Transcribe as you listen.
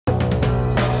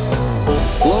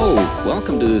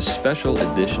Welcome to this special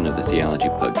edition of the Theology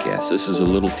Podcast. This is a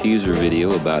little teaser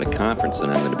video about a conference that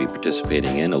I'm going to be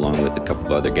participating in along with a couple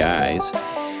of other guys.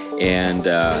 And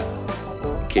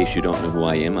in case you don't know who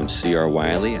I am, I'm C.R.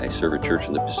 Wiley. I serve a church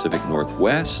in the Pacific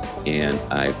Northwest, and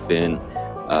I've been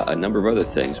a number of other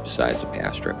things besides a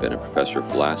pastor. I've been a professor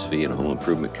of philosophy and a home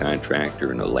improvement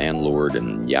contractor and a landlord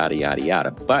and yada, yada,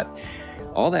 yada. But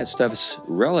all that stuff's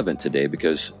relevant today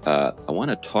because I want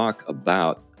to talk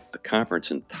about a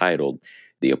conference entitled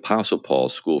the Apostle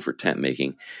Paul's School for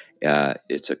Tentmaking.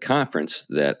 It's a conference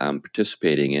that I'm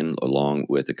participating in along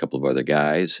with a couple of other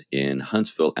guys in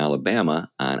Huntsville, Alabama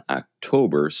on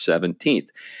October 17th.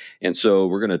 And so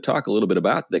we're going to talk a little bit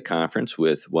about the conference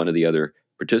with one of the other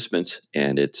participants,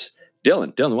 and it's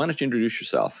Dylan. Dylan, why don't you introduce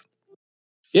yourself?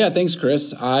 Yeah, thanks,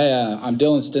 Chris. I'm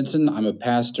Dylan Stinson. I'm a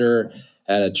pastor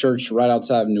at a church right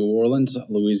outside of New Orleans,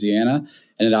 Louisiana,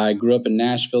 and I grew up in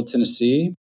Nashville,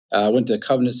 Tennessee. I went to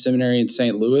Covenant Seminary in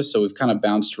St. Louis, so we've kind of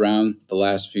bounced around the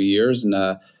last few years. And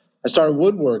I started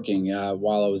woodworking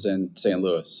while I was in St.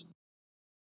 Louis.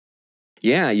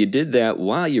 Yeah, you did that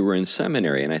while you were in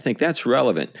seminary, and I think that's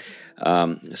relevant.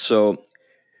 So,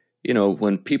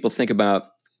 when people think about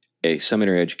a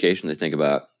seminary education, they think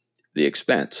about the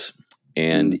expense.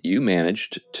 And you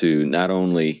managed to not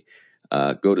only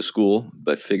go to school,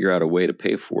 but figure out a way to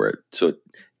pay for it. So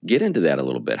get into that a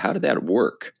little bit. How did that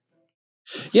work?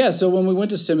 Yeah, so when we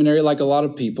went to seminary, like a lot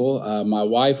of people, my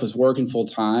wife was working full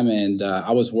time and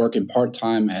I was working part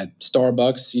time at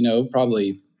Starbucks,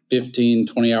 probably 15,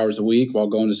 20 hours a week while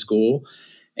going to school.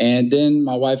 And then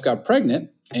my wife got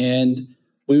pregnant and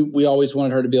we always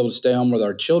wanted her to be able to stay home with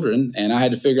our children. And I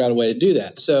had to figure out a way to do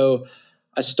that. So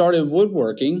I started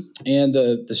woodworking, and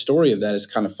the story of that is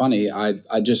kind of funny.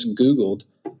 I just Googled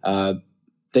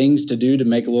things to do to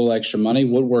make a little extra money.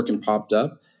 Woodworking popped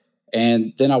up.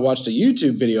 And then I watched a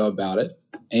YouTube video about it,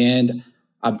 and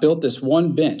I built this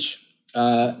one bench.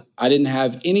 I didn't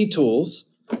have any tools.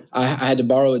 I had to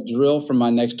borrow a drill from my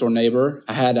next door neighbor.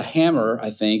 I had a hammer, I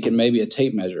think, and maybe a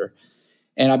tape measure.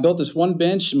 And I built this one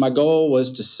bench. My goal was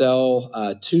to sell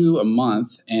 2 a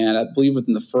month. And I believe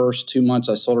within the first 2 months,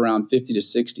 I sold around 50 to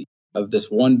 60 of this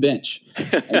one bench.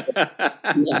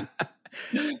 Yeah.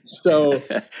 So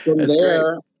from there,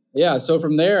 great. Yeah. So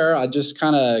from there, I just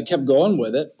kind of kept going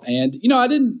with it. And, I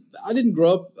didn't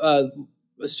grow up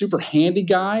a super handy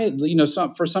guy.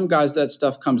 For some guys, that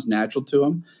stuff comes natural to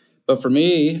them. But for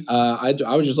me, I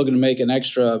was just looking to make an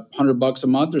extra $100 a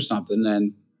month or something.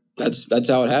 And that's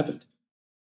how it happened.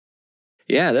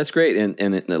 Yeah, that's great.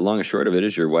 And the long and short of it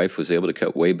is your wife was able to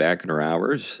cut way back in her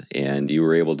hours, and you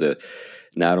were able to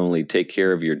not only take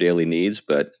care of your daily needs,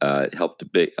 but helped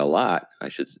a lot, I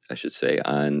should say,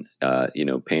 on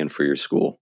paying for your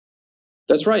school.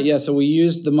 That's right. Yeah. So we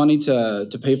used the money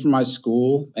to pay for my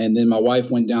school, and then my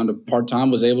wife went down to part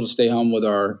time. Was able to stay home with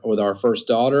our first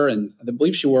daughter, and I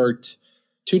believe she worked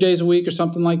 2 days a week or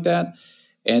something like that.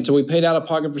 And so we paid out of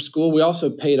pocket for school. We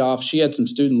also paid off. She had some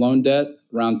student loan debt,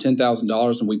 around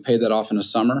 $10,000, and we paid that off in the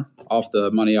summer off the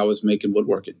money I was making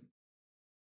woodworking.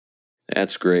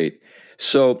 That's great.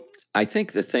 So I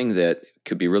think the thing that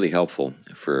could be really helpful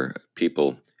for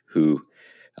people who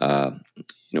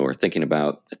are thinking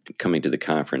about coming to the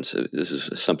conference, this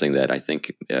is something that I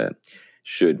think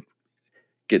should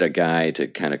get a guy to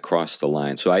kind of cross the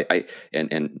line. So I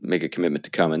make a commitment to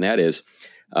come, and that is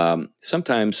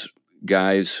sometimes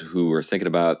guys who are thinking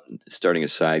about starting a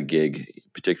side gig,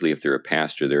 particularly if they're a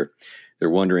pastor, they're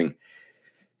wondering,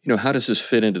 how does this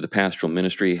fit into the pastoral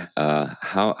ministry?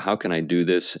 How can I do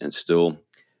this and still,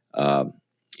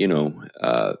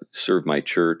 serve my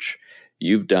church?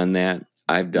 You've done that.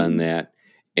 I've done that.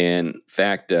 And in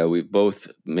fact, we've both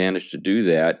managed to do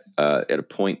that at a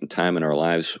point in time in our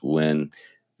lives when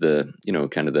the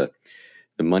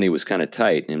money was kind of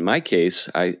tight. In my case,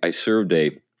 I served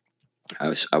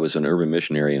I was an urban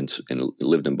missionary and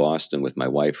lived in Boston with my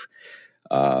wife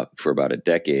for about a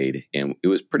decade, and it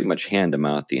was pretty much hand to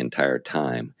mouth the entire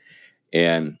time.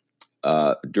 And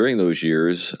during those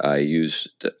years, I used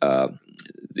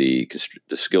the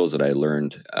skills that I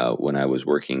learned when I was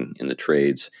working in the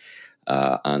trades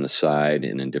on the side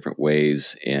and in different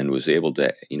ways, and was able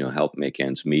to help make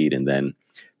ends meet, and then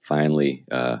finally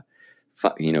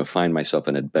find myself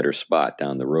in a better spot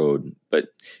down the road. But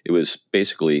it was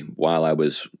basically while I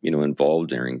was,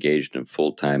 involved or engaged in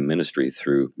full-time ministry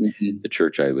through the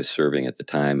church I was serving at the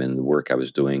time and the work I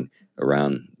was doing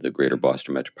around the greater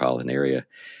Boston metropolitan area.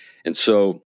 And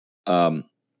so,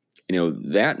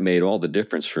 that made all the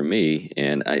difference for me.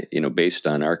 And I, based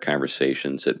on our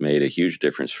conversations, it made a huge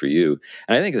difference for you.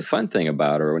 And I think the fun thing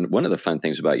about, or one of the fun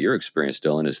things about your experience,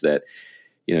 Dylan, is that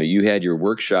you had your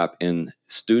workshop in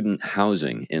student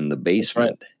housing in the That's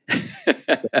right.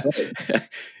 basement. That's right.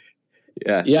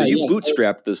 Yeah. So Yeah, you yeah. So,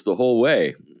 bootstrapped this the whole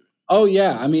way. oh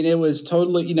yeah, I mean, it was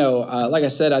totally, like I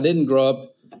said, I didn't grow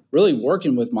up really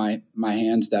working with my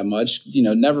hands that much.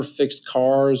 Never fixed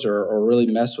cars or really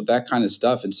messed with that kind of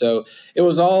stuff, and so it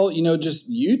was all just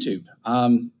YouTube.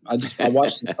 I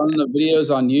watched a ton of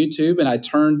videos on YouTube, and I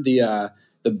turned the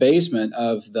basement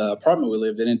of the apartment we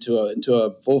lived in into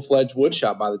a full-fledged wood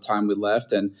shop by the time we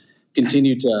left, and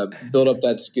continued to build up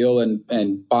that skill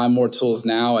and buy more tools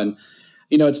now. And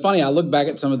it's funny. I look back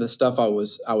at some of the stuff I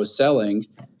was selling,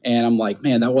 and I'm like,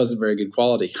 man, that wasn't very good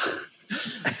quality.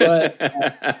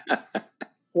 But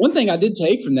one thing I did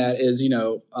take from that is,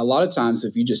 a lot of times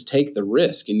if you just take the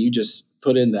risk and you just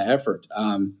put in the effort,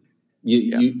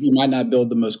 you might not build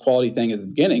the most quality thing at the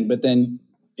beginning, but then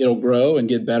it'll grow and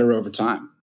get better over time.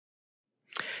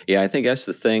 Yeah, I think that's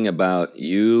the thing about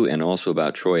you and also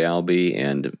about Troy Albee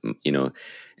and,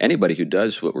 anybody who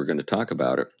does what we're going to talk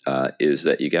about is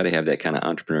that you got to have that kind of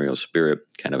entrepreneurial spirit,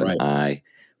 kind of an Right. eye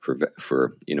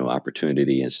for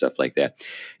opportunity and stuff like that.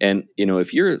 And,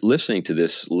 if you're listening to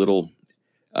this little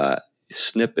uh,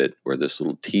 snippet or this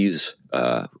little tease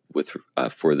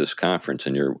for this conference,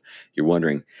 and you're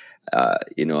wondering,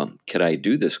 could I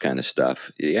do this kind of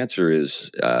stuff? The answer is,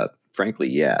 frankly,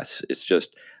 yes. It's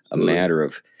just a Absolutely. matter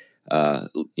of a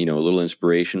little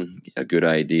inspiration, a good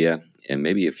idea, and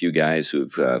maybe a few guys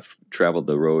who've traveled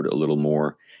the road a little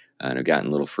more and have gotten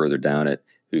a little further down it,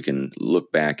 who can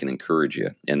look back and encourage you.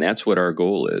 And that's what our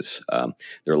goal is.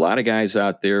 There are a lot of guys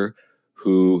out there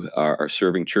who are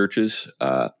serving churches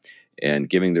and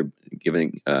giving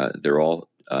their all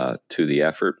to the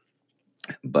effort,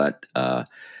 but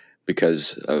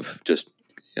because of just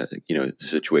the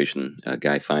situation a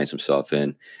guy finds himself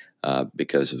in,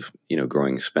 because of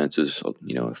growing expenses,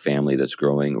 a family that's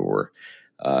growing, or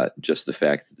just the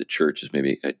fact that the church is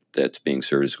maybe that's being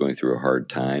served is going through a hard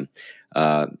time,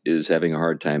 is having a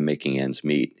hard time making ends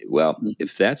meet. Well,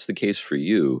 if that's the case for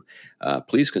you,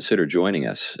 please consider joining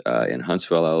us in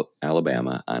Huntsville,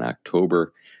 Alabama on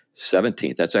October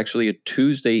 17th. That's actually a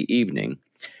Tuesday evening.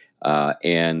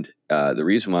 And the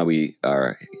reason why we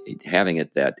are having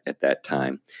it at that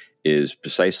time is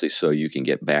precisely so you can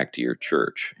get back to your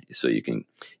church, so you can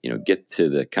get to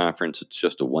the conference. It's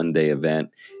just a one-day event,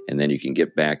 and then you can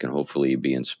get back and hopefully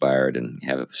be inspired and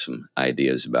have some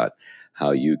ideas about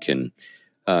how you can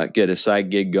get a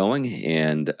side gig going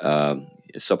and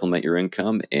supplement your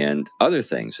income and other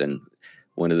things. And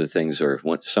one of the things,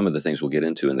 some of the things we'll get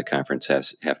into in the conference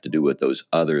have to do with those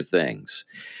other things.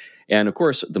 And of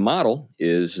course, the model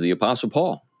is the Apostle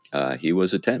Paul. He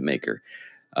was a tent maker,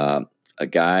 a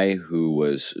guy who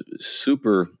was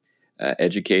super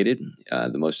educated,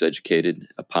 the most educated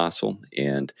apostle,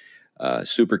 and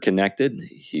super connected.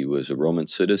 He was a Roman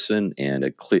citizen and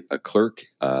a clerk,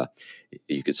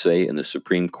 you could say, in the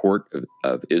Supreme Court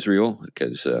of Israel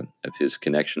because of his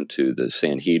connection to the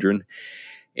Sanhedrin.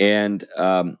 And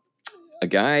a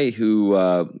guy who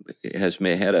has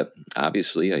had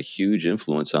obviously a huge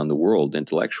influence on the world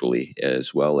intellectually,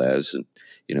 as well as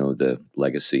the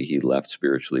legacy he left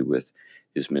spiritually with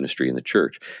his ministry in the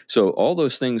church. So all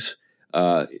those things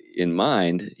in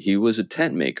mind, he was a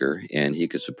tent maker and he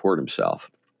could support himself,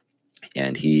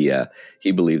 and he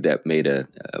believed that made a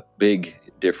big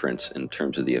difference in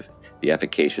terms of the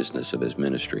efficaciousness of his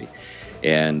ministry,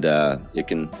 and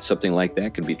something like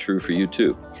that can be true for you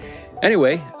too.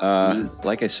 Anyway,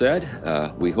 like I said,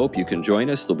 we hope you can join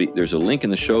us. There's a link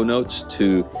in the show notes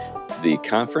to the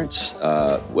conference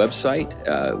website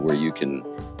where you can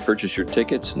purchase your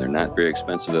tickets, and they're not very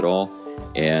expensive at all.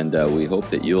 And we hope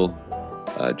that you'll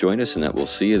join us and that we'll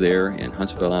see you there in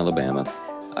Huntsville, Alabama,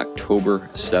 October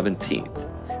 17th.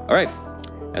 All right,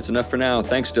 that's enough for now.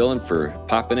 Thanks, Dylan, for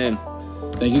popping in.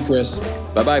 Thank you, Chris.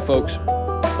 Bye-bye, folks.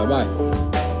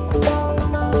 Bye-bye.